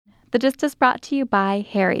The Gist is brought to you by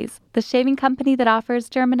Harry's, the shaving company that offers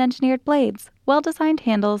German-engineered blades, well-designed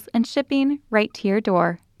handles, and shipping right to your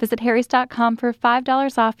door. Visit harrys.com for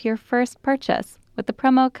 $5 off your first purchase with the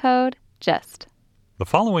promo code GIST. The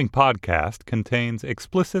following podcast contains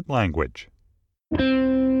explicit language.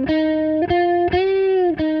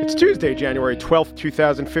 It's Tuesday, January 12th,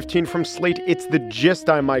 2015. From Slate, it's The Gist.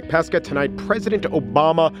 I'm Mike Pesca. Tonight, President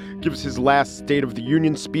Obama gives his last State of the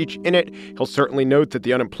Union speech. In it, he'll certainly note that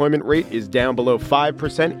the unemployment rate is down below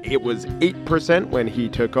 5%. It was 8% when he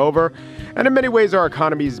took over. And in many ways, our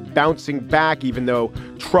economy is bouncing back. Even though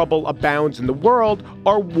trouble abounds in the world,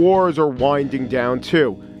 our wars are winding down,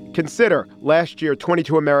 too. Consider, last year,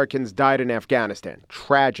 22 Americans died in Afghanistan.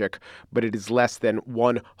 Tragic, but it is less than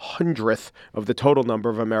 1/100th of the total number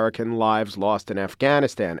of American lives lost in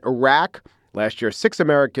Afghanistan. Iraq, last year, 6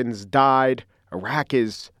 Americans died. Iraq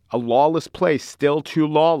is a lawless place, still too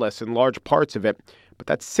lawless in large parts of it. But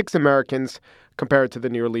that's 6 Americans compared to the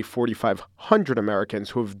nearly 4,500 Americans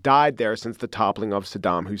who have died there since the toppling of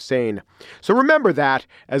Saddam Hussein. So remember that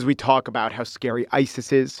as we talk about how scary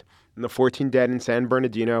ISIS is, and the 14 dead in San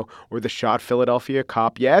Bernardino, or the shot Philadelphia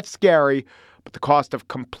cop. Yeah, it's scary, but the cost of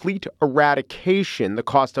complete eradication, the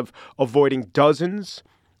cost of avoiding dozens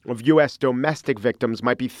of U.S. domestic victims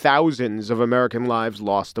might be thousands of American lives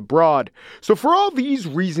lost abroad. So for all these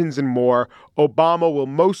reasons and more, Obama will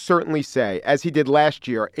most certainly say, as he did last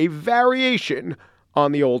year, a variation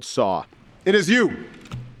on the old saw. It is you,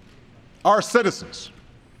 our citizens,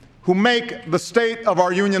 who make the state of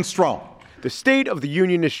our union strong. The State of the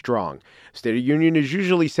Union is strong. State of the Union is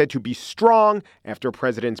usually said to be strong after a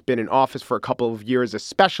president's been in office for a couple of years,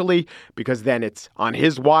 especially because then it's on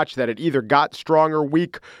his watch that it either got strong or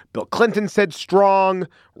weak. Bill Clinton said strong.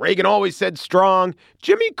 Reagan always said strong.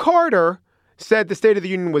 Jimmy Carter said the State of the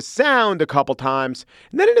Union was sound a couple times.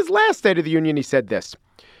 And then in his last State of the Union, he said this: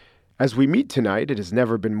 "As we meet tonight, it has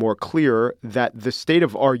never been more clear that the state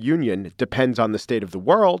of our union depends on the state of the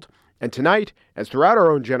world. And tonight, as throughout our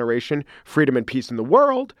own generation, freedom and peace in the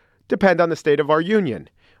world depend on the state of our union."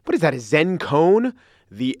 What is that, a Zen cone?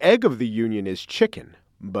 The egg of the union is chicken,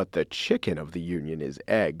 but the chicken of the union is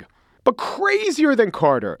egg. But crazier than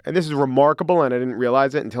Carter, and this is remarkable, and I didn't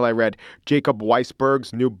realize it until I read Jacob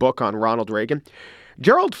Weisberg's new book on Ronald Reagan,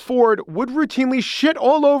 Gerald Ford would routinely shit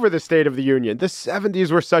all over the State of the Union. The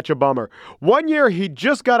 70s were such a bummer. One year, he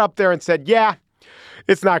just got up there and said, "Yeah,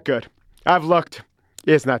 it's not good. I've looked.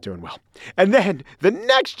 It's not doing well." And then the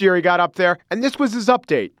next year he got up there, and this was his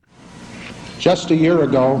update. Just a year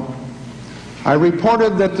ago, I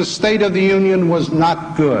reported that the State of the Union was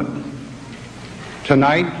not good.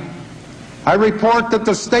 Tonight, I report that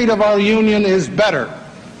the state of our union is better.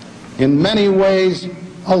 In many ways,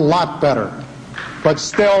 a lot better, but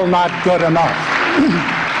still not good enough.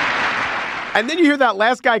 And then you hear that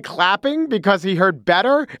last guy clapping because he heard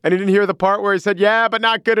better, and he didn't hear the part where he said, "Yeah, but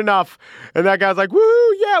not good enough." And that guy's like,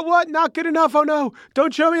 "Woo, yeah, what? Not good enough? Oh, no.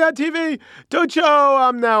 Don't show me on TV. Don't show.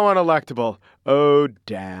 I'm now unelectable." Oh,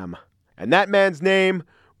 damn. And that man's name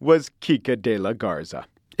was Kika de la Garza.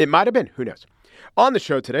 It might have been. Who knows? On the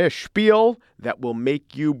show today, a spiel that will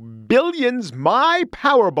make you billions. My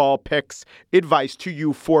Powerball picks advice to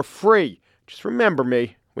you for free. Just remember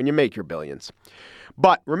me when you make your billions.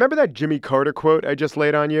 But remember that Jimmy Carter quote I just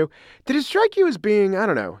laid on you? Did it strike you as being, I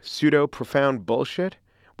don't know, pseudo-profound bullshit?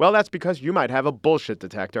 Well, that's because you might have a bullshit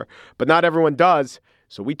detector, but not everyone does.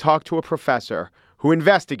 So we talked to a professor who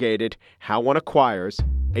investigated how one acquires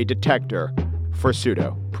a detector for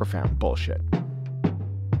pseudo-profound bullshit.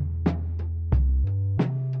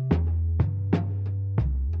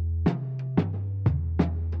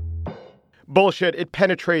 Bullshit, it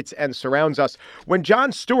penetrates and surrounds us. When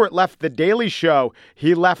Jon Stewart left The Daily Show,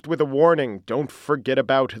 he left with a warning: don't forget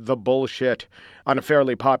about the bullshit. On a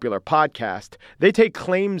fairly popular podcast, they take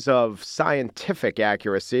claims of scientific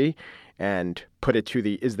accuracy and put it to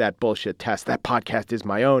the "is that bullshit" test. That podcast is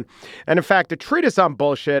my own. And in fact, a treatise on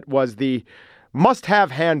bullshit was the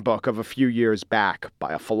must-have handbook of a few years back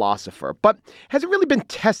by a philosopher. But has it really been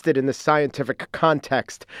tested in the scientific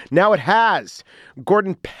context? Now it has.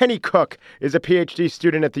 Gordon Pennycook is a PhD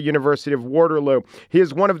student at the University of Waterloo. He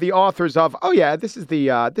is one of the authors of, this is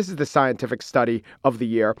the scientific study of the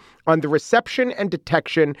year on the reception and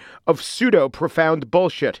detection of pseudo-profound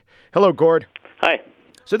bullshit. Hello, Gord. Hi.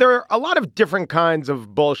 So there are a lot of different kinds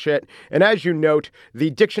of bullshit. And as you note,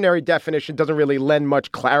 the dictionary definition doesn't really lend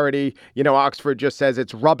much clarity. You know, Oxford just says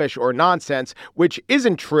it's rubbish or nonsense, which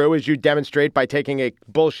isn't true, as you demonstrate by taking a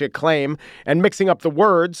bullshit claim and mixing up the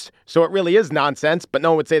words. So it really is nonsense, but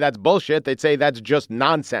no one would say that's bullshit. They'd say that's just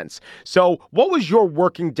nonsense. So what was your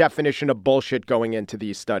working definition of bullshit going into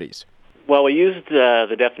these studies? Well, we used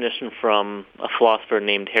the definition from a philosopher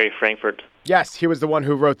named Harry Frankfurt. Yes, he was the one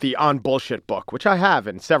who wrote the On Bullshit book, which I have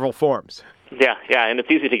in several forms. Yeah, and it's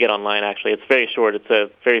easy to get online, actually. It's very short. It's a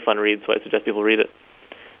very fun read, so I suggest people read it.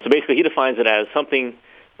 So basically, he defines it as something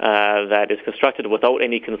that is constructed without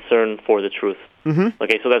any concern for the truth. Mm-hmm.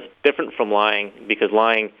 Okay, so that's different from lying, because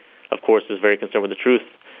lying, of course, is very concerned with the truth.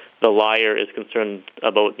 The liar is concerned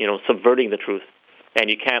about, subverting the truth. And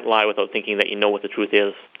you can't lie without thinking that you know what the truth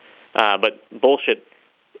is. But bullshit,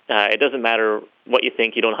 it doesn't matter what you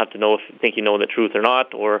think. You don't have to think you know the truth or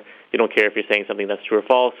not, or you don't care if you're saying something that's true or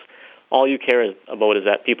false. All you care about is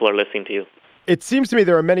that people are listening to you. It seems to me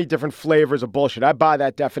there are many different flavors of bullshit. I buy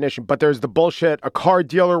that definition, but there's the bullshit a car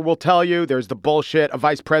dealer will tell you. There's the bullshit a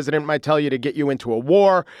vice president might tell you to get you into a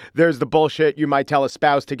war. There's the bullshit you might tell a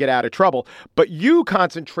spouse to get out of trouble. But you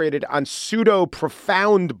concentrated on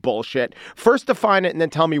pseudo-profound bullshit. First define it and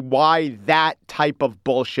then tell me why that type of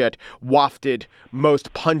bullshit wafted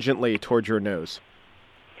most pungently towards your nose.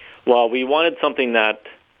 Well, we wanted something that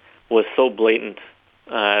was so blatant,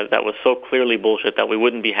 that was so clearly bullshit that we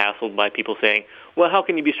wouldn't be hassled by people saying, well, how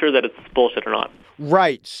can you be sure that it's bullshit or not?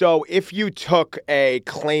 Right. So if you took a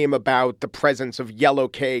claim about the presence of yellow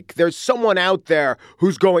cake, there's someone out there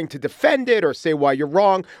who's going to defend it or say why you're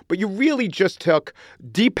wrong, but you really just took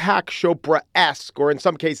Deepak Chopra-esque, or in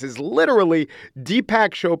some cases literally Deepak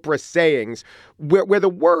Chopra sayings, where the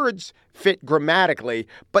words fit grammatically,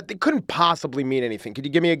 but they couldn't possibly mean anything. Could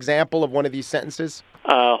you give me an example of one of these sentences?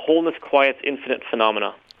 Wholeness quiets infinite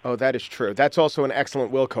phenomena. Oh, that is true. That's also an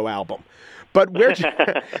excellent Wilco album. But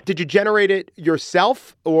did you generate it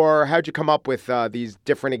yourself, or how'd you come up with these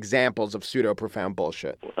different examples of pseudo-profound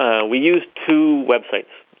bullshit? We used two websites.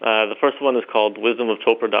 The first one is called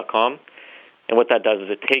wisdomofchopra.com, and what that does is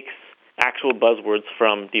it takes actual buzzwords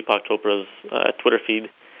from Deepak Chopra's Twitter feed,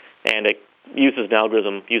 and it uses an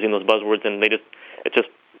algorithm using those buzzwords, and it just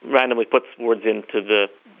randomly puts words in to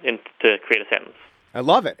create a sentence. I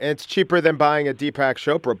love it. And it's cheaper than buying a Deepak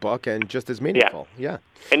Chopra book and just as meaningful. Yeah.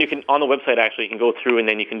 And you can, on the website, actually, you can go through and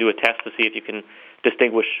then you can do a test to see if you can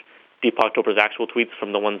distinguish Deepak Chopra's actual tweets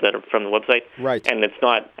from the ones that are from the website. Right. And it's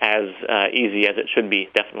not as easy as it should be,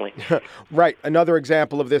 definitely. Right. Another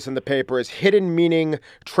example of this in the paper is hidden meaning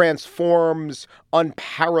transforms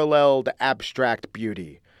unparalleled abstract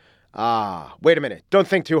beauty. Wait a minute. Don't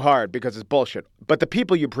think too hard because it's bullshit. But the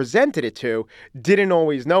people you presented it to didn't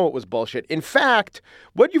always know it was bullshit. In fact,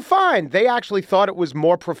 what you find, they actually thought it was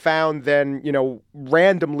more profound than,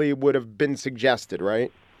 randomly would have been suggested,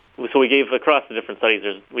 right? So we gave, across the different studies,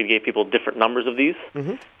 we gave people different numbers of these.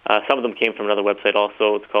 Mm-hmm. Some of them came from another website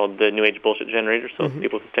also. It's called the New Age Bullshit Generator, so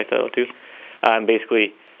people can check that out too.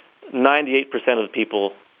 Basically, 98% of the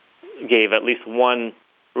people gave at least one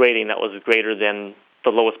rating that was greater than the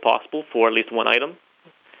lowest possible for at least one item.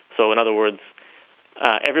 So in other words,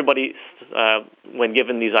 everybody, when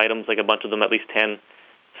given these items, like a bunch of them, at least 10,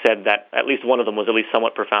 said that at least one of them was at least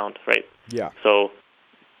somewhat profound, right? Yeah. So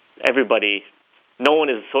everybody, no one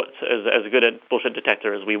is as good at bullshit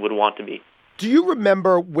detector as we would want to be. Do you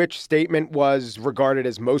remember which statement was regarded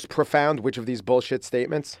as most profound, which of these bullshit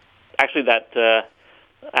statements? Actually, that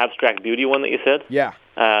abstract beauty one that you said, yeah,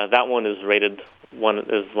 that one is rated one of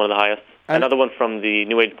the highest. Another one from the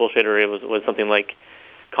New Age Bullshit area was something like,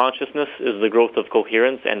 consciousness is the growth of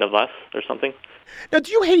coherence and of us, or something. Now,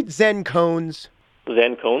 do you hate Zen koans?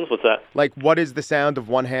 Zen koans? What's that? Like, what is the sound of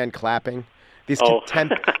one hand clapping? These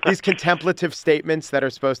these contemplative statements that are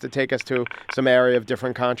supposed to take us to some area of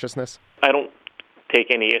different consciousness? I don't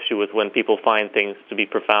take any issue with when people find things to be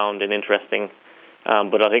profound and interesting,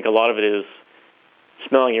 but I think a lot of it is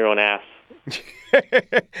smelling your own ass.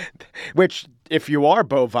 Which, if you are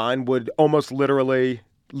bovine, would almost literally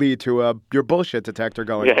lead to your bullshit detector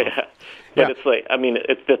going off. Yeah. But it's like,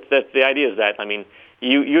 the idea is that,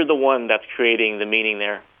 you're the one that's creating the meaning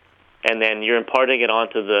there, and then you're imparting it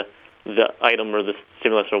onto the item or the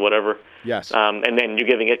stimulus or whatever. Yes. And then you're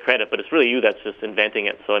giving it credit, but it's really you that's just inventing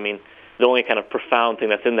it. So, the only kind of profound thing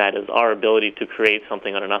that's in that is our ability to create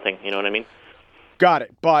something out of nothing. You know what I mean? Got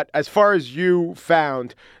it. But as far as you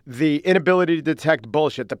found, the inability to detect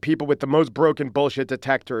bullshit, the people with the most broken bullshit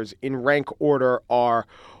detectors in rank order are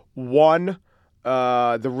 1,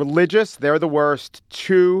 the religious, they're the worst.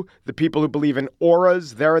 2, the people who believe in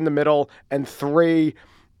auras, they're in the middle. And 3,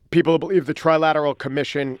 people who believe the Trilateral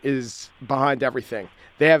Commission is behind everything.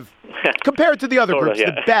 They have, compared to the other groups,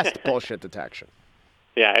 the best bullshit detection.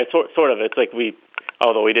 Yeah, it's sort of. It's like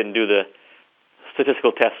although we didn't do the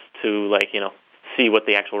statistical tests to, see what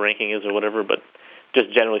the actual ranking is or whatever, but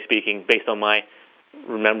just generally speaking, based on my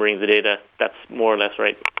remembering the data, that's more or less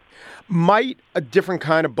right. Might a different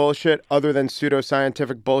kind of bullshit other than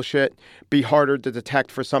pseudoscientific bullshit be harder to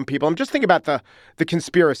detect for some people? I'm just thinking about the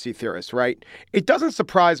conspiracy theorists, right? It doesn't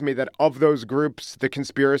surprise me that of those groups, the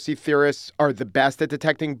conspiracy theorists are the best at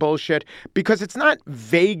detecting bullshit because it's not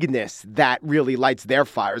vagueness that really lights their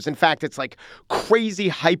fires. In fact, it's like crazy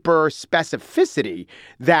hyper specificity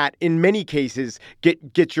that in many cases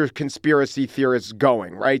get your conspiracy theorists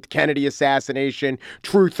going, right? Kennedy assassination,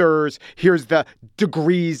 truthers, here's the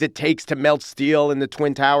degrees it takes to melt steel in the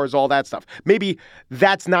Twin Towers, all that stuff. Maybe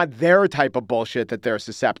that's not their type of bullshit that they're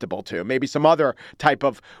susceptible to. Maybe some other type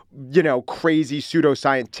of, crazy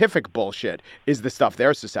pseudoscientific bullshit is the stuff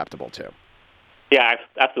they're susceptible to. Yeah,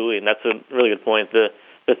 absolutely. And that's a really good point. The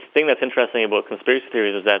thing that's interesting about conspiracy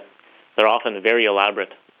theories is that they're often very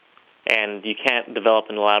elaborate. And you can't develop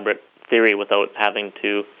an elaborate theory without having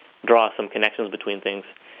to draw some connections between things.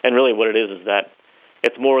 And really what it is that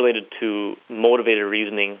it's more related to motivated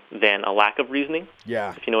reasoning than a lack of reasoning.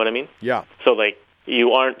 Yeah. If you know what I mean? Yeah. So,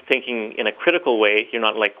 you aren't thinking in a critical way. You're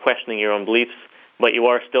not, questioning your own beliefs, but you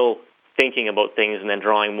are still thinking about things and then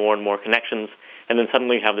drawing more and more connections. And then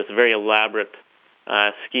suddenly you have this very elaborate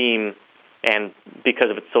scheme, and because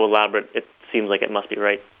of it's so elaborate, it seems like it must be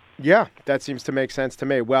right. Yeah, that seems to make sense to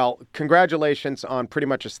me. Well, congratulations on pretty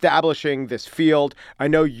much establishing this field. I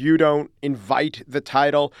know you don't invite the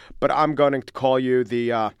title, but I'm going to call you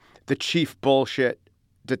the chief bullshit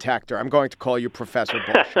detector. I'm going to call you Professor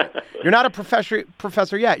Bullshit. You're not a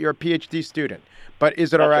professor yet. You're a PhD student. But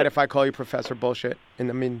is it all right if I call you Professor Bullshit?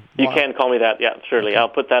 You can call me that, yeah, surely. Okay. I'll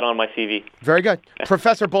put that on my CV. Very good.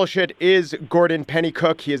 Professor Bullshit is Gordon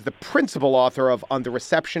Pennycook. He is the principal author of On the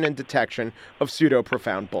Reception and Detection of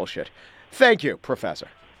Pseudo-Profound Bullshit. Thank you, Professor.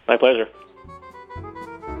 My pleasure.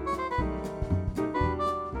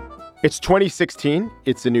 It's 2016,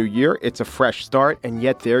 it's a new year, it's a fresh start, and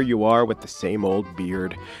yet there you are with the same old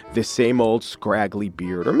beard, this same old scraggly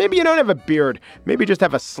beard. Or maybe you don't have a beard, maybe you just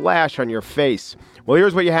have a slash on your face. Well,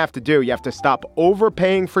 here's what you have to do. You have to stop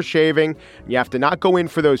overpaying for shaving. You have to not go in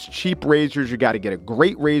for those cheap razors. You got to get a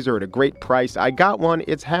great razor at a great price. I got one.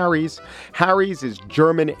 It's Harry's. Harry's is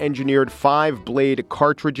German-engineered 5-blade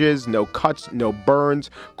cartridges. No cuts, no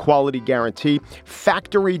burns, quality guarantee.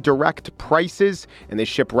 Factory direct prices, and they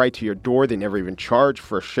ship right to your door. They never even charge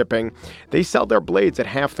for shipping. They sell their blades at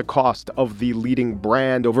half the cost of the leading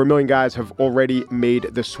brand. Over 1 million guys have already made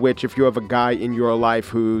the switch. If you have a guy in your life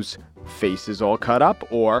whose face is all cut up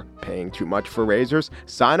or paying too much for razors,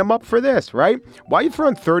 sign them up for this, right? Why are you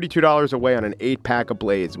throwing $32 away on an 8-pack of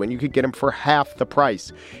blades when you could get them for half the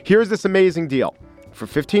price? Here's this amazing deal. For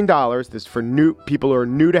 $15, this is for new people who are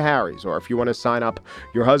new to Harry's, or if you want to sign up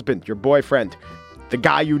your husband, your boyfriend, the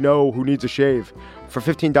guy you know who needs a shave. For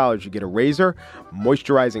 $15, you get a razor,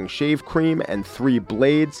 moisturizing shave cream, and 3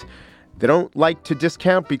 blades. They don't like to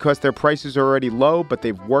discount because their prices are already low, but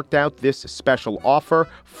they've worked out this special offer.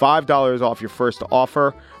 $5 off your first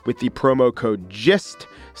offer with the promo code GIST.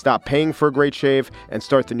 Stop paying for a great shave and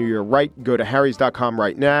start the new year right. Go to harrys.com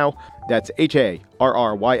right now. That's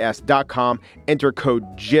HARRYS.com. Enter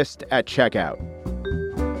code GIST at checkout.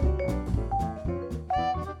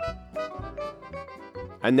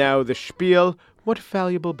 And now the spiel. What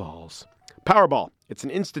valuable balls. Powerball. It's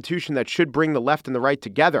an institution that should bring the left and the right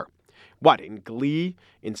together. What, in glee,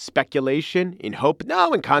 in speculation, in hope?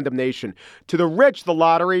 No, in condemnation. To the rich, the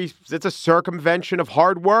lottery, it's a circumvention of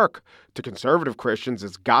hard work. To conservative Christians,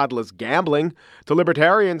 it's godless gambling. To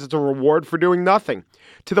libertarians, it's a reward for doing nothing.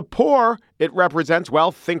 To the poor, it represents,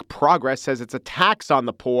 think progress says it's a tax on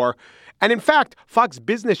the poor. And in fact, Fox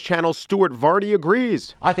Business Channel's Stuart Varney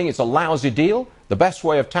agrees. I think it's a lousy deal. The best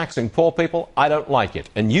way of taxing poor people, I don't like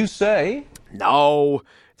it. And you say? No.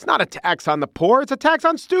 It's not a tax on the poor. It's a tax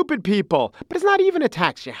on stupid people. But it's not even a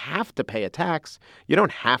tax. You have to pay a tax. You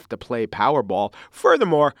don't have to play Powerball.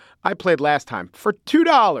 Furthermore, I played last time for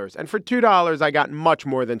 $2. And for $2, I got much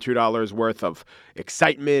more than $2 worth of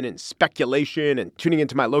excitement and speculation and tuning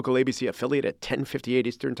into my local ABC affiliate at 10:58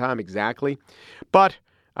 Eastern Time exactly. But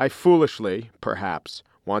I foolishly, perhaps,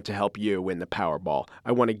 want to help you win the Powerball.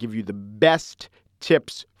 I want to give you the best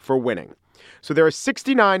tips for winning. So there are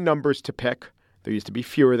 69 numbers to pick. There used to be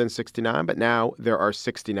fewer than 69, but now there are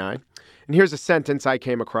 69. And here's a sentence I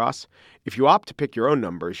came across. If you opt to pick your own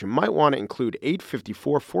numbers, you might want to include 8,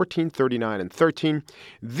 54, 14, 39, and 13.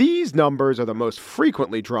 These numbers are the most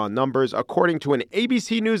frequently drawn numbers, according to an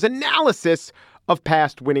ABC News analysis of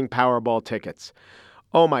past winning Powerball tickets.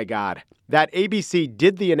 Oh my God. That ABC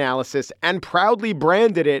did the analysis and proudly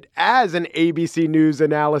branded it as an ABC News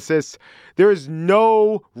analysis. There is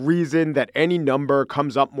no reason that any number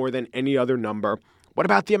comes up more than any other number. What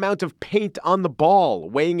about the amount of paint on the ball,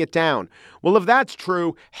 weighing it down? Well, if that's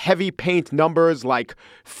true, heavy paint numbers like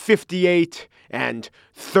 58 and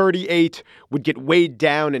 38 would get weighed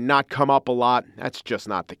down and not come up a lot. That's just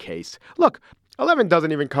not the case. Look, 11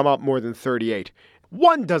 doesn't even come up more than 38.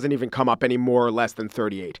 1 doesn't even come up any more or less than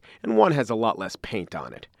 38. And 1 has a lot less paint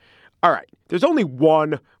on it. All right, there's only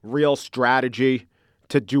one real strategy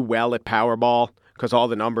to do well at Powerball, because all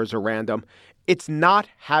the numbers are random. It's not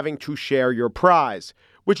having to share your prize,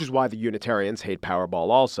 which is why the Unitarians hate Powerball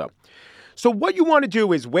also. So what you want to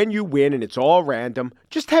do is when you win and it's all random,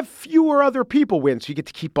 just have fewer other people win so you get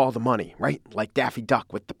to keep all the money, right? Like Daffy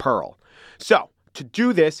Duck with the pearl. So to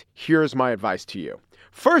do this, here's my advice to you.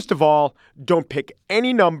 First of all, don't pick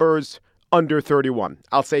any numbers under 31.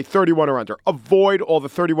 I'll say 31 or under. Avoid all the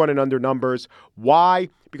 31 and under numbers. Why?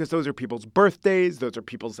 Because those are people's birthdays. Those are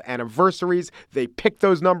people's anniversaries. They pick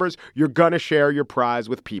those numbers. You're going to share your prize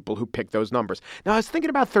with people who pick those numbers. Now, I was thinking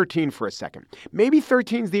about 13 for a second. Maybe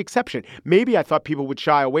 13 is the exception. Maybe I thought people would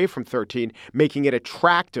shy away from 13, making it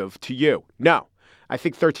attractive to you. No. I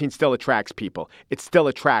think 13 still attracts people. It still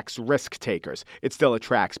attracts risk takers. It still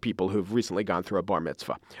attracts people who've recently gone through a bar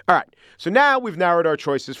mitzvah. All right. So now we've narrowed our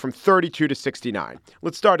choices from 32 to 69.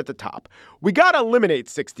 Let's start at the top. We got to eliminate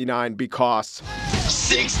 69 because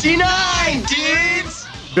 69, dudes!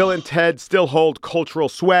 Bill and Ted still hold cultural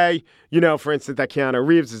sway. You know, for instance, that Keanu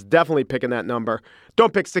Reeves is definitely picking that number.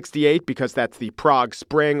 Don't pick 68 because that's the Prague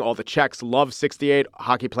Spring. All the Czechs love 68.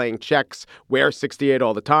 Hockey-playing Czechs wear 68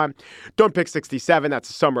 all the time. Don't pick 67. That's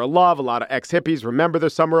the Summer of Love. A lot of ex-hippies remember the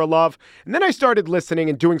Summer of Love. And then I started listening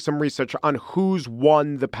and doing some research on who's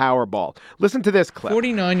won the Powerball. Listen to this clip.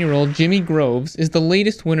 49-year-old Jimmy Groves is the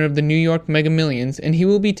latest winner of the New York Mega Millions, and he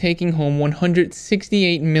will be taking home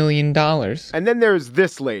 $168 million. And then there's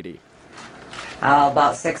this lady.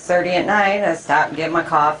 About 6:30 at night, I stopped and get my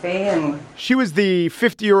coffee and... She was the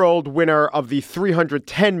 50-year-old winner of the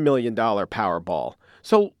 $310 million Powerball.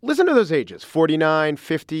 So listen to those ages, 49,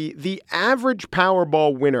 50. The average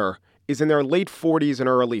Powerball winner is in their late 40s and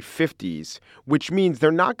early 50s, which means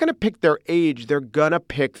they're not going to pick their age. They're going to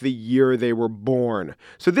pick the year they were born.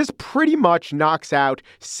 So this pretty much knocks out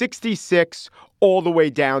 66 all the way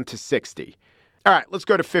down to 60. All right, let's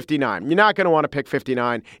go to 59. You're not going to want to pick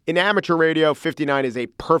 59. In amateur radio, 59 is a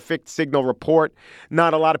perfect signal report.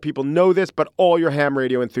 Not a lot of people know this, but all your ham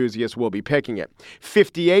radio enthusiasts will be picking it.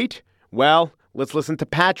 58, well, let's listen to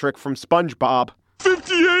Patrick from SpongeBob.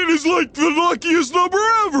 58 is like the luckiest number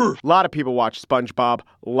ever! A lot of people watch SpongeBob.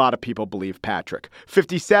 A lot of people believe Patrick.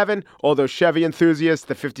 57, all those Chevy enthusiasts,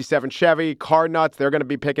 the 57 Chevy, car nuts, they're going to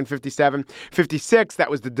be picking 57. 56,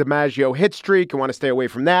 that was the DiMaggio hit streak. You want to stay away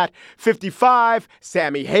from that. 55,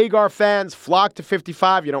 Sammy Hagar fans flock to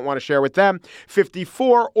 55. You don't want to share with them.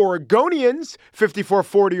 54, Oregonians,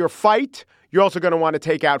 54-40 or fight. You're also going to want to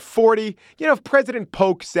take out 40. You know, if President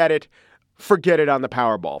Polk said it, forget it on the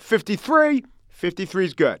Powerball. 53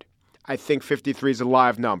 is good. I think 53 is a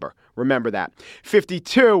live number. Remember that.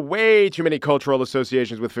 52, way too many cultural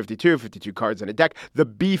associations with 52. 52 cards in a deck. The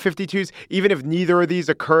B-52s, even if neither of these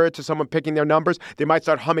occur to someone picking their numbers, they might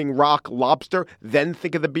start humming Rock Lobster, then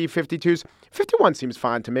think of the B-52s. 51 seems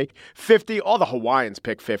fine to me. 50, all the Hawaiians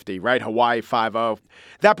pick 50, right? Hawaii 5-0.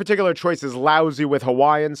 That particular choice is lousy with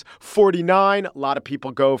Hawaiians. 49, a lot of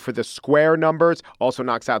people go for the square numbers. Also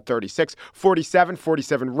knocks out 36. 47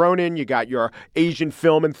 Ronin. You got your Asian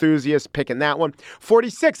film enthusiasts picking that one.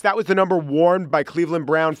 46, that was the number worn by Cleveland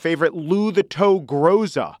Brown favorite Lou the Toe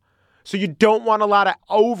Groza. So you don't want a lot of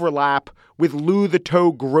overlap with Lou the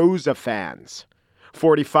Toe Groza fans.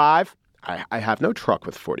 45, I have no truck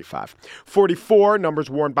with 45. 44, numbers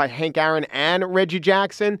worn by Hank Aaron and Reggie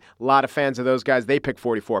Jackson. A lot of fans of those guys, they pick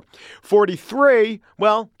 44. 43,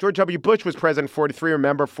 well, George W. Bush was president 43,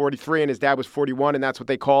 remember 43, and his dad was 41, and that's what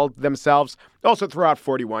they called themselves. Also throw out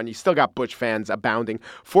 41. You still got Bush fans abounding.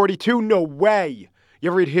 42, no way. You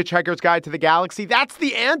ever read Hitchhiker's Guide to the Galaxy? That's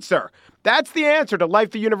the answer. That's the answer to life,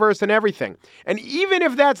 the universe, and everything. And even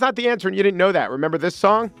if that's not the answer and you didn't know that, remember this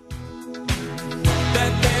song?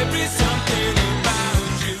 That there is something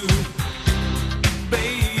about you,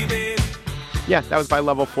 baby. Yeah, that was by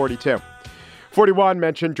Level 42. 41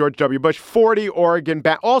 mentioned George W. Bush. 40, Oregon.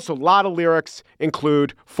 Also, a lot of lyrics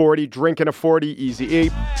include 40, drinking a 40, Easy-E.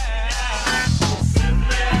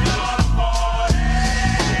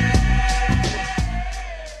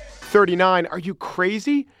 39. Are you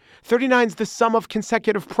crazy? 39 is the sum of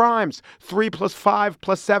consecutive primes. 3 plus 5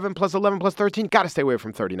 plus 7 plus 11 plus 13. Got to stay away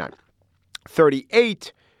from 39.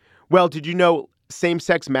 38. Well, did you know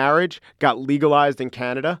same-sex marriage got legalized in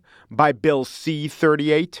Canada by Bill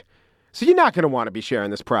C-38? So you're not going to want to be sharing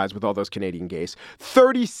this prize with all those Canadian gays.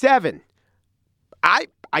 37.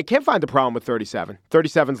 I can't find the problem with 37.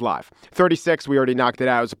 37's live. 36, we already knocked it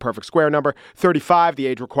out as a perfect square number. 35, the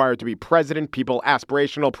age required to be president. People,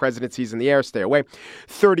 aspirational, presidencies in the air, stay away.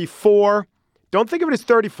 34, don't think of it as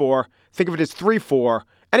 34. Think of it as 3-4.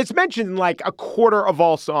 And it's mentioned in like a quarter of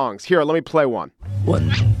all songs. Here, let me play one. 1,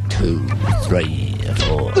 2, 3,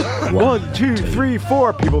 4. 1, 2, 3,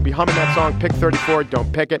 4. People will be humming that song. Pick 34.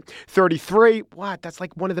 Don't pick it. 33. What? That's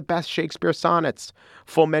like one of the best Shakespeare sonnets.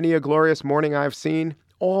 Full many a glorious morning I've seen.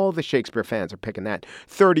 All the Shakespeare fans are picking that.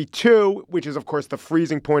 32, which is, of course, the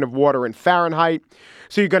freezing point of water in Fahrenheit.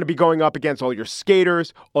 So you're going to be going up against all your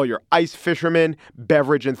skaters, all your ice fishermen,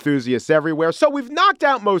 beverage enthusiasts everywhere. So we've knocked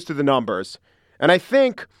out most of the numbers. And I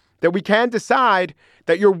think that we can decide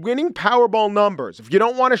that your winning Powerball numbers, if you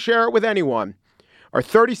don't want to share it with anyone, are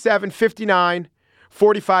 37, 59,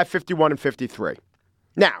 45, 51, and 53.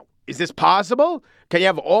 Now, is this possible? Can you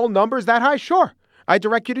have all numbers that high? Sure. I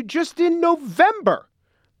direct you to just in November.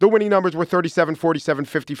 The winning numbers were 37, 47,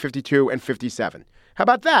 50, 52, and 57. How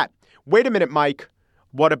about that? Wait a minute, Mike.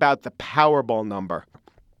 What about the Powerball number?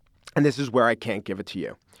 And this is where I can't give it to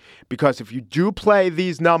you. Because if you do play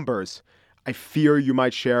these numbers, I fear you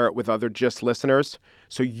might share it with other GIST listeners.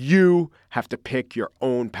 So you have to pick your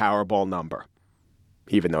own Powerball number,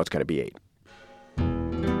 even though it's going to be 8.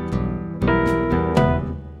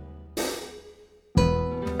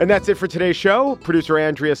 And that's it for today's show. Producer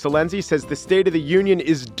Andrea Salenzi says the State of the Union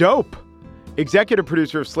is dope. Executive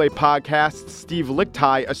producer of Slate Podcasts, Steve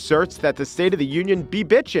Lichtai, asserts that the State of the Union be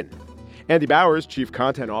bitchin'. Andy Bowers, Chief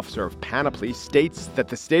Content Officer of Panoply, states that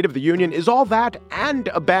the State of the Union is all that and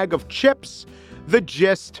a bag of chips. The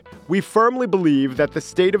gist, we firmly believe that the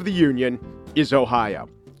State of the Union is Ohio.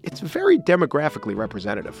 It's very demographically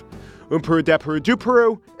representative. Peru de Peru du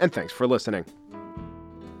Peru, and thanks for listening.